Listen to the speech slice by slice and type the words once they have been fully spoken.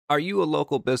Are you a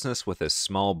local business with a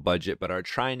small budget but are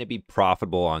trying to be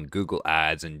profitable on Google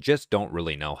Ads and just don't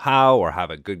really know how or have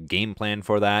a good game plan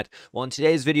for that? Well, in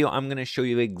today's video, I'm going to show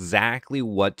you exactly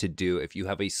what to do if you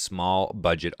have a small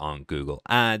budget on Google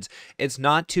Ads. It's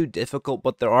not too difficult,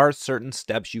 but there are certain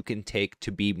steps you can take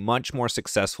to be much more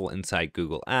successful inside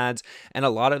Google Ads. And a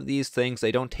lot of these things,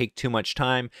 they don't take too much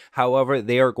time. However,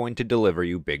 they are going to deliver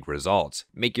you big results,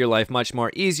 make your life much more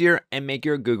easier, and make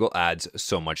your Google Ads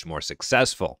so much more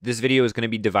successful. This video is going to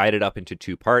be divided up into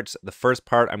two parts. The first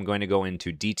part, I'm going to go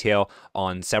into detail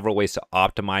on several ways to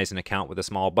optimize an account with a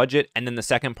small budget. And then the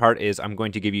second part is I'm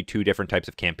going to give you two different types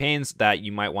of campaigns that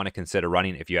you might want to consider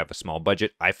running if you have a small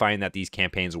budget. I find that these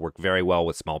campaigns work very well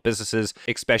with small businesses,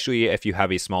 especially if you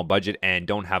have a small budget and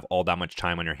don't have all that much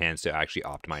time on your hands to actually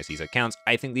optimize these accounts.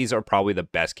 I think these are probably the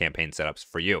best campaign setups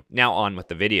for you. Now on with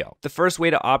the video. The first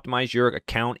way to optimize your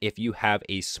account if you have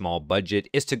a small budget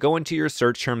is to go into your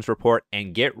search terms report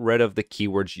and get rid of the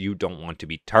keywords you don't want to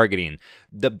be targeting.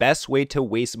 The best way to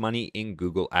waste money in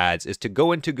Google Ads is to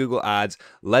go into Google Ads,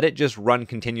 let it just run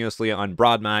continuously on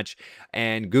broad match,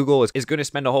 and Google is going to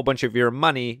spend a whole bunch of your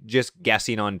money just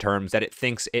guessing on terms that it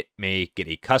thinks it may get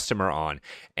a customer on.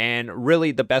 And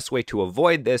really the best way to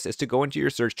avoid this is to go into your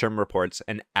search term reports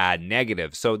and add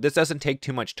negatives. So this doesn't take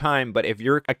too much time, but if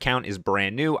your account is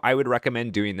brand new, I would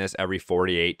recommend doing this every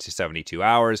 48 to 72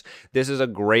 hours. This is a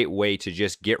great way to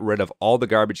just get rid of all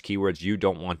the garbage keywords you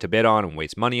don't want to bid on and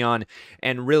waste money on.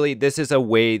 And really, this is a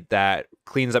way that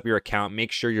cleans up your account.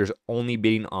 Make sure you're only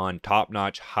bidding on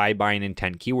top-notch, high buying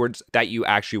intent keywords that you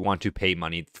actually want to pay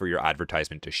money for your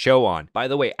advertisement to show on. By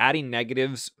the way, adding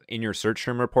negatives in your search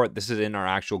term report, this is in our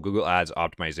actual Google Ads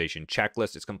optimization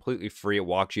checklist. It's completely free. It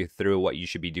walks you through what you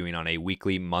should be doing on a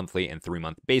weekly, monthly, and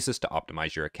 3-month basis to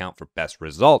optimize your account for best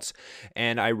results.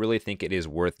 And I really think it is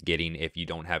worth getting if you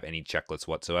don't have any checklists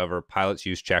whatsoever. Pilots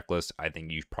use checklists. I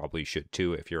think you probably should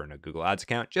too if you're in a Google Ads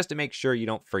account, just to make sure you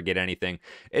don't forget anything.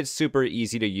 It's super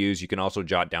easy to use. You can also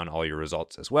jot down all your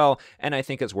results as well, and I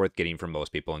think it's worth getting for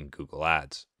most people in Google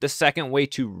Ads. The second way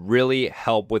to really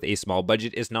help with a small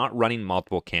budget is not running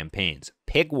multiple campaigns.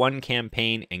 Pick one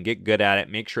campaign and get good at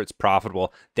it, make sure it's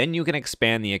profitable, then you can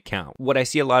expand the account. What I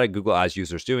see a lot of Google Ads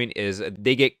users doing is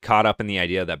they get caught up in the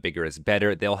idea that bigger is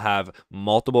better. They'll have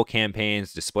multiple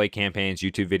campaigns, display campaigns,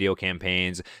 YouTube video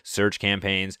campaigns, search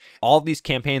campaigns. All of these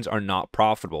campaigns are not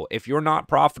profitable. If you're not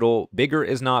profitable, bigger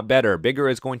is not better. Bigger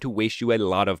is going to waste you a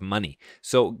lot of money.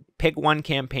 So pick one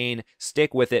campaign,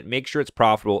 stick with it, make sure it's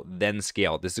profitable, then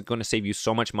scale. This is going to save you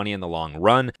so much money in the long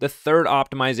run. The third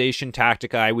optimization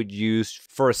tactic I would use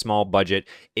for a small budget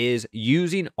is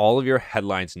using all of your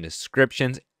headlines and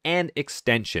descriptions and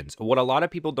extensions. What a lot of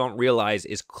people don't realize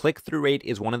is click-through rate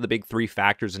is one of the big 3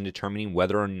 factors in determining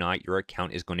whether or not your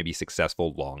account is going to be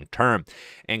successful long term.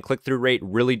 And click-through rate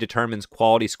really determines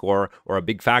quality score, or a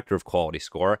big factor of quality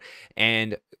score.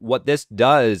 And what this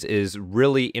does is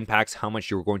really impacts how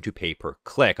much you're going to pay per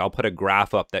click. I'll put a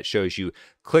graph up that shows you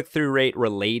click-through rate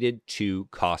related to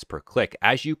cost per click.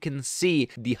 As you can see,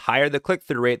 the higher the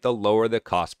click-through rate, the lower the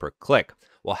cost per click.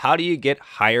 Well, how do you get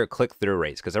higher click-through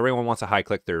rates? Because everyone wants a high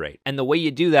click-through rate. And the way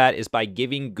you do that is by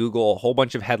giving Google a whole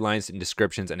bunch of headlines and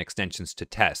descriptions and extensions to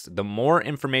test. The more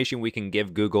information we can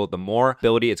give Google, the more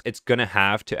ability it's going to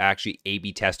have to actually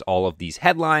A/B test all of these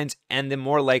headlines, and the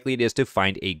more likely it is to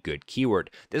find a good keyword.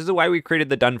 This is why we created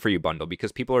the Done For You bundle,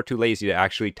 because people are too lazy to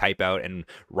actually type out and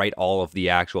write all of the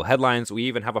actual headlines. We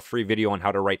even have a free video on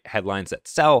how to write headlines that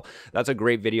sell. That's a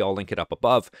great video. I'll link it up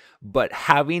above. But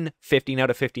having 15 out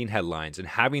of 15 headlines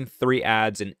and having 3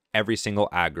 ads in every single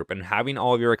ad group and having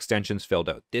all of your extensions filled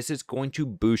out, this is going to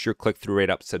boost your click-through rate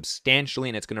up substantially,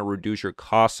 and it's going to reduce your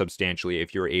cost substantially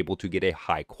if you're able to get a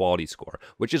high quality score,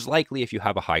 which is likely if you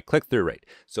have a high click-through rate.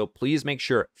 So please make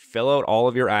sure, fill out all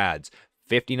of your ads,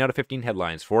 15 out of 15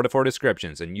 headlines, 4 to 4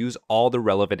 descriptions, and use all the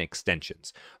relevant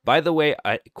extensions. By the way,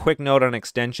 a quick note on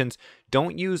extensions,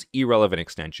 don't use irrelevant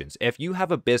extensions. If you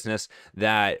have a business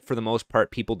that for the most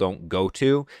part people don't go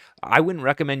to, I wouldn't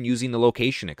recommend using the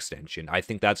location extension. I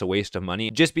think that's a waste of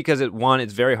money just because one,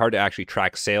 it's very hard to actually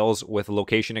track sales with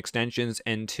location extensions,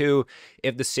 and 2,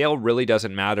 if the sale really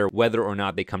doesn't matter whether or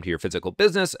not they come to your physical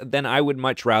business, then I would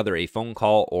much rather a phone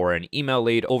call or an email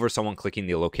lead over someone clicking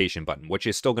the location button, which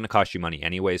is still going to cost you money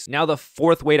anyways. Now, the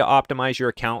fourth way to optimize your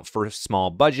account for a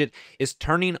small budget is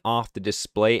turning off the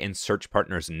display and search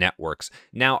partners networks.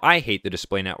 Now, I hate the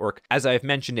display network. As I've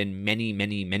mentioned in many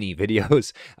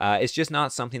videos, it's just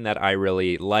not something that I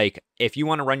really like. If you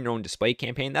want to run your own display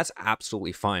campaign, that's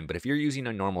absolutely fine. But if you're using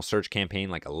a normal search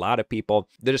campaign like a lot of people,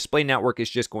 the display network is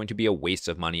just going to be a waste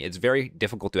of money. It's very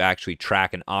difficult to actually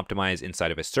track and optimize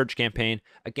inside of a search campaign.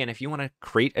 Again, if you want to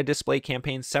create a display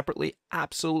campaign separately,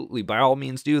 absolutely, by all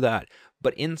means do that.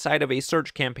 But inside of a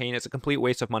search campaign, it's a complete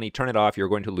waste of money. Turn it off. You're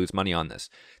going to lose money on this.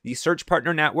 The search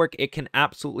partner network, it can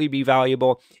absolutely be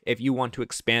valuable if you want to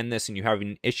expand this and you're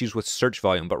having issues with search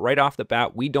volume. But right off the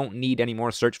bat, we don't need any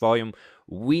more search volume.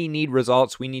 We need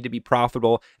results. We need to be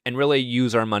profitable and really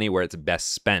use our money where it's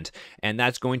best spent. And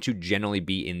that's going to generally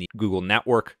be in the Google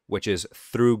network, which is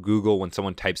through Google. When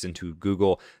someone types into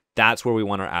Google, that's where we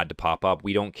want our ad to pop up.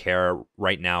 We don't care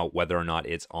right now whether or not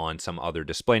it's on some other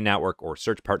display network or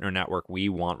search partner network. We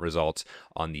want results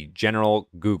on the general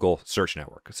Google search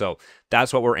network. So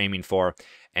that's what we're aiming for.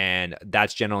 And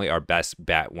that's generally our best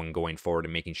bet when going forward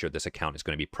and making sure this account is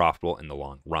going to be profitable in the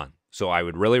long run. So I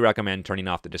would really recommend turning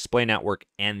off the display network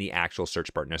and the actual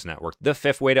search partners network. The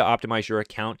fifth way to optimize your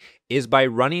account is by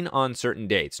running on certain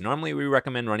dates. Normally we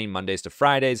recommend running Mondays to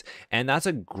Fridays, and that's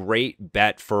a great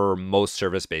bet for most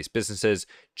service-based businesses.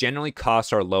 Generally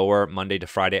costs are lower Monday to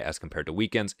Friday as compared to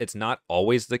weekends. It's not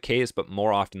always the case, but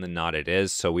more often than not it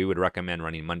is. So we would recommend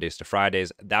running Mondays to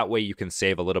Fridays. That way you can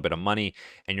save a little bit of money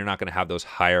and you're not going to have those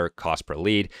higher cost per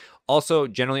lead. Also,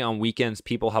 generally on weekends,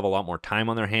 people have a lot more time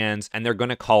on their hands and they're going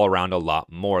to call around a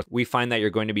lot more. We find that you're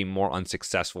going to be more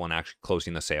unsuccessful in actually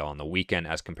closing the sale on the weekend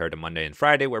as compared to Monday and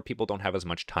Friday, where people don't have as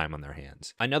much time on their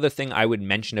hands. Another thing I would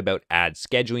mention about ad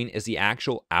scheduling is the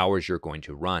actual hours you're going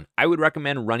to run. I would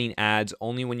recommend running ads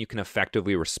only when you can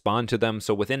effectively respond to them.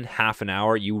 So within half an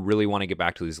hour, you really want to get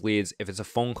back to these leads. If it's a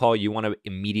phone call, you want to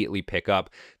immediately pick up.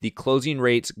 The closing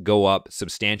rates go up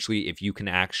substantially if you can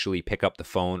actually pick up the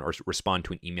phone or respond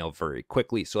to an email very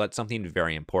quickly. So that's something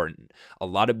very important. A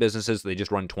lot of businesses, they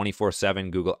just run 24/7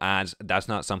 Google ads. That's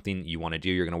not something you want to do.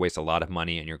 You're going to waste a lot of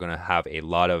money and you're going to have a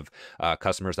lot of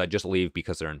customers that just leave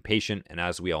because they're impatient. And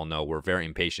as we all know, we're very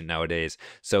impatient nowadays.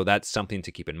 So that's something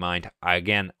to keep in mind.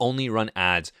 Again, only run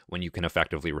ads when you can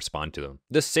effectively respond to them.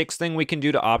 The sixth thing we can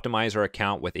do to optimize our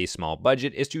account with a small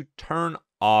budget is to turn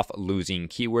off losing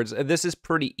keywords. This is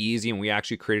pretty easy, and we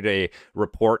actually created a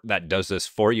report that does this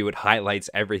for you. It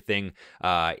highlights everything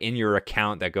in your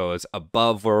account that goes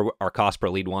above where our cost per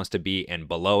lead wants to be and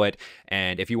below it.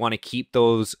 And if you want to keep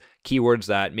those keywords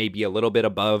that may be a little bit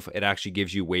above, it actually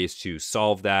gives you ways to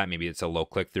solve that. Maybe it's a low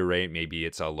click-through rate, maybe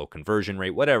it's a low conversion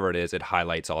rate, whatever it is, it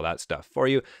highlights all that stuff for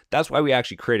you. That's why we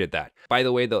actually created that. By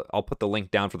the way, I'll put the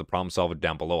link down for the problem solver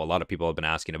down below. A lot of people have been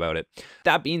asking about it.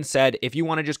 That being said, if you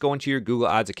want to just go into your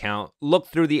Google Ads account, look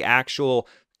through the actual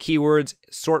keywords,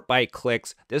 sort by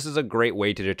clicks. This is a great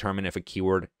way to determine if a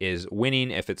keyword is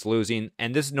winning, if it's losing.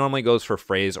 And this normally goes for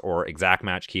phrase or exact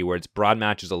match keywords. Broad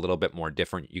match is a little bit more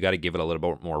different. You got to give it a little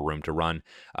bit more room to run.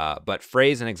 But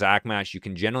phrase and exact match, you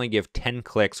can generally give 10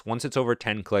 clicks. Once it's over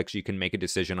 10 clicks, you can make a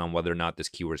decision on whether or not this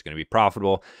keyword is going to be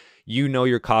profitable. You know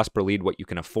your cost per lead, what you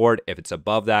can afford. If it's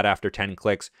above that after 10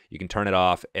 clicks, you can turn it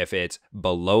off. If it's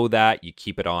below that, you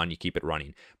keep it on, you keep it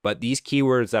running. But these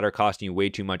keywords that are costing you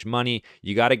way too much money,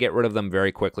 you got to get rid of them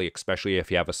very quickly, especially if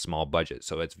you have a small budget.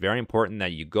 So it's very important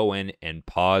that you go in and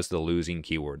pause the losing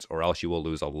keywords, or else you will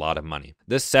lose a lot of money.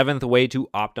 The seventh way to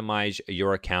optimize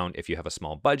your account if you have a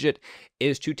small budget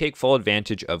is to take full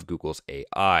advantage of Google's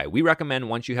AI. We recommend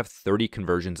once you have 30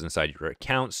 conversions inside your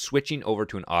account, switching over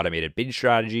to an automated bid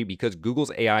strategy, because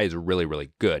Google's AI is really,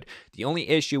 really good. The only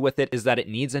issue with it is that it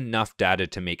needs enough data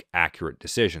to make accurate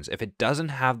decisions. If it doesn't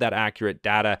have that accurate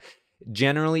data,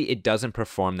 generally it doesn't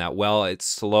perform that well. It's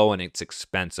slow and it's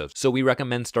expensive. So we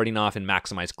recommend starting off in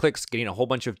maximize clicks, getting a whole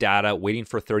bunch of data, waiting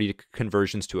for 30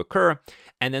 conversions to occur,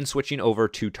 and then switching over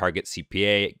to target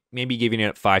CPA, maybe giving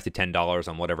it $5 to $10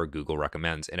 on whatever Google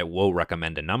recommends, and it will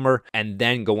recommend a number, and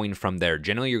then going from there.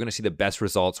 Generally, you're going to see the best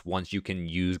results once you can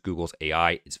use Google's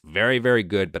AI. It's very, very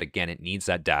good, but again, it needs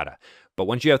that data. But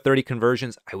once you have 30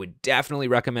 conversions, I would definitely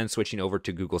recommend switching over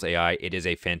to Google's AI. It is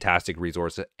a fantastic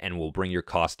resource and will bring your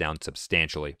costs down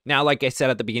substantially. Now, like I said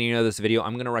at the beginning of this video,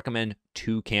 I'm going to recommend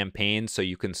 2 campaigns so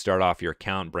you can start off your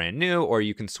account brand new, or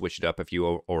you can switch it up if you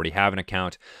already have an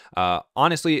account.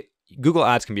 Honestly, Google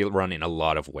Ads can be run in a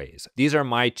lot of ways. These are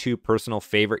my 2 personal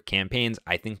favorite campaigns.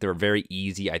 I think they're very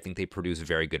easy. I think they produce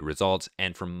very good results.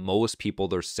 And for most people,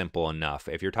 they're simple enough.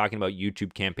 If you're talking about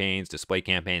YouTube campaigns, display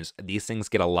campaigns, these things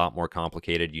get a lot more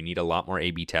complicated. You need a lot more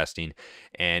A/B testing.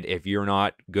 And if you're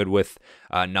not good with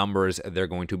numbers, they're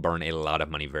going to burn a lot of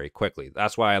money very quickly.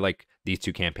 That's why I like these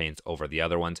 2 campaigns over the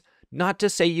other ones. Not to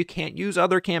say you can't use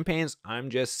other campaigns. I'm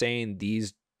just saying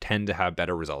these tend to have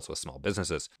better results with small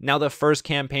businesses. Now, the first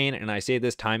campaign, and I say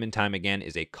this time and time again,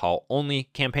 is a call only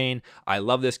campaign. I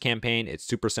love this campaign. It's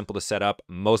super simple to set up.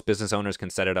 Most business owners can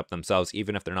set it up themselves,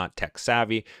 even if they're not tech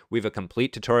savvy. We have a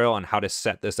complete tutorial on how to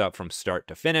set this up from start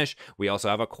to finish. We also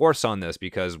have a course on this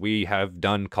because we have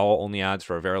done call only ads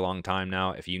for a very long time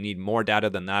now. If you need more data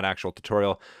than that actual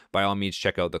tutorial, by all means,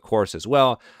 check out the course as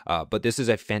well. But this is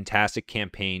a fantastic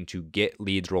campaign to get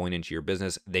leads rolling into your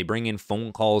business. They bring in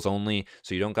phone calls only,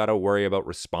 so you don't got to worry about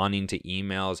responding to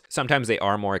emails. Sometimes they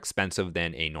are more expensive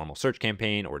than a normal search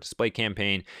campaign or display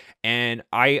campaign. And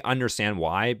I understand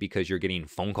why, because you're getting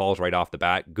phone calls right off the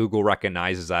bat. Google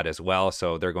recognizes that as well,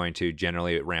 so they're going to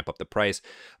generally ramp up the price.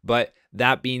 But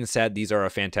that being said, these are a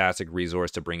fantastic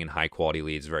resource to bring in high quality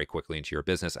leads very quickly into your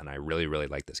business, and I really, really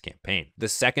like this campaign. The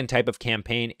second type of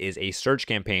campaign is a search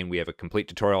campaign. We have a complete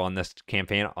tutorial on this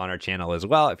campaign on our channel as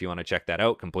well. If you want to check that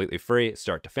out, completely free,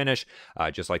 start to finish,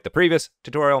 just like the previous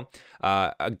tutorial.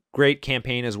 A great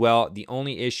campaign as well. The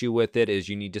only issue with it is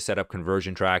you need to set up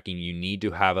conversion tracking. You need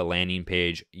to have a landing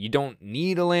page. You don't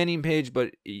need a landing page,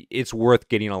 but it's worth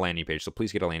getting a landing page. So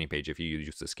please get a landing page if you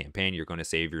use this campaign. You're going to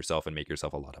save yourself and make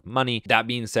yourself a lot of money. That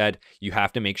being said, you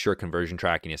have to make sure conversion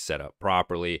tracking is set up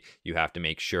properly. You have to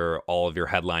make sure all of your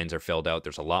headlines are filled out.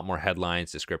 There's a lot more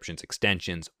headlines, descriptions,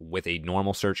 extensions. With a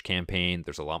normal search campaign,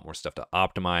 there's a lot more stuff to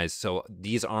optimize. So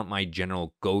these aren't my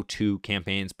general go-to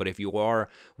campaigns, but if you are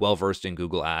well-versed in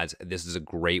Google Ads, this is a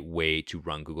great way to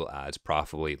run Google Ads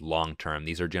profitably long-term.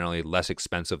 These are generally less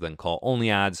expensive than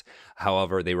call-only ads.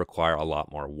 However, they require a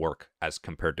lot more work as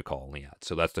compared to call-only ads.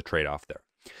 So that's the trade-off there.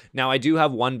 Now, I do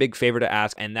have one big favor to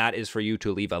ask, and that is for you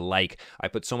to leave a like. I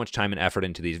put so much time and effort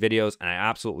into these videos, and I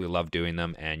absolutely love doing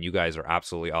them, and you guys are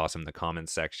absolutely awesome in the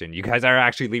comments section. You guys are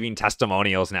actually leaving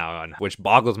testimonials now, which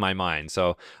boggles my mind.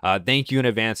 So thank you in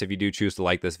advance if you do choose to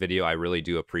like this video. I really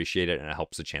do appreciate it, and it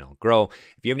helps the channel grow.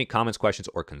 If you have any comments, questions,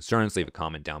 or concerns, leave a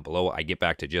comment down below. I get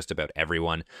back to just about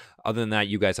everyone. Other than that,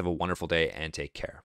 you guys have a wonderful day, and take care.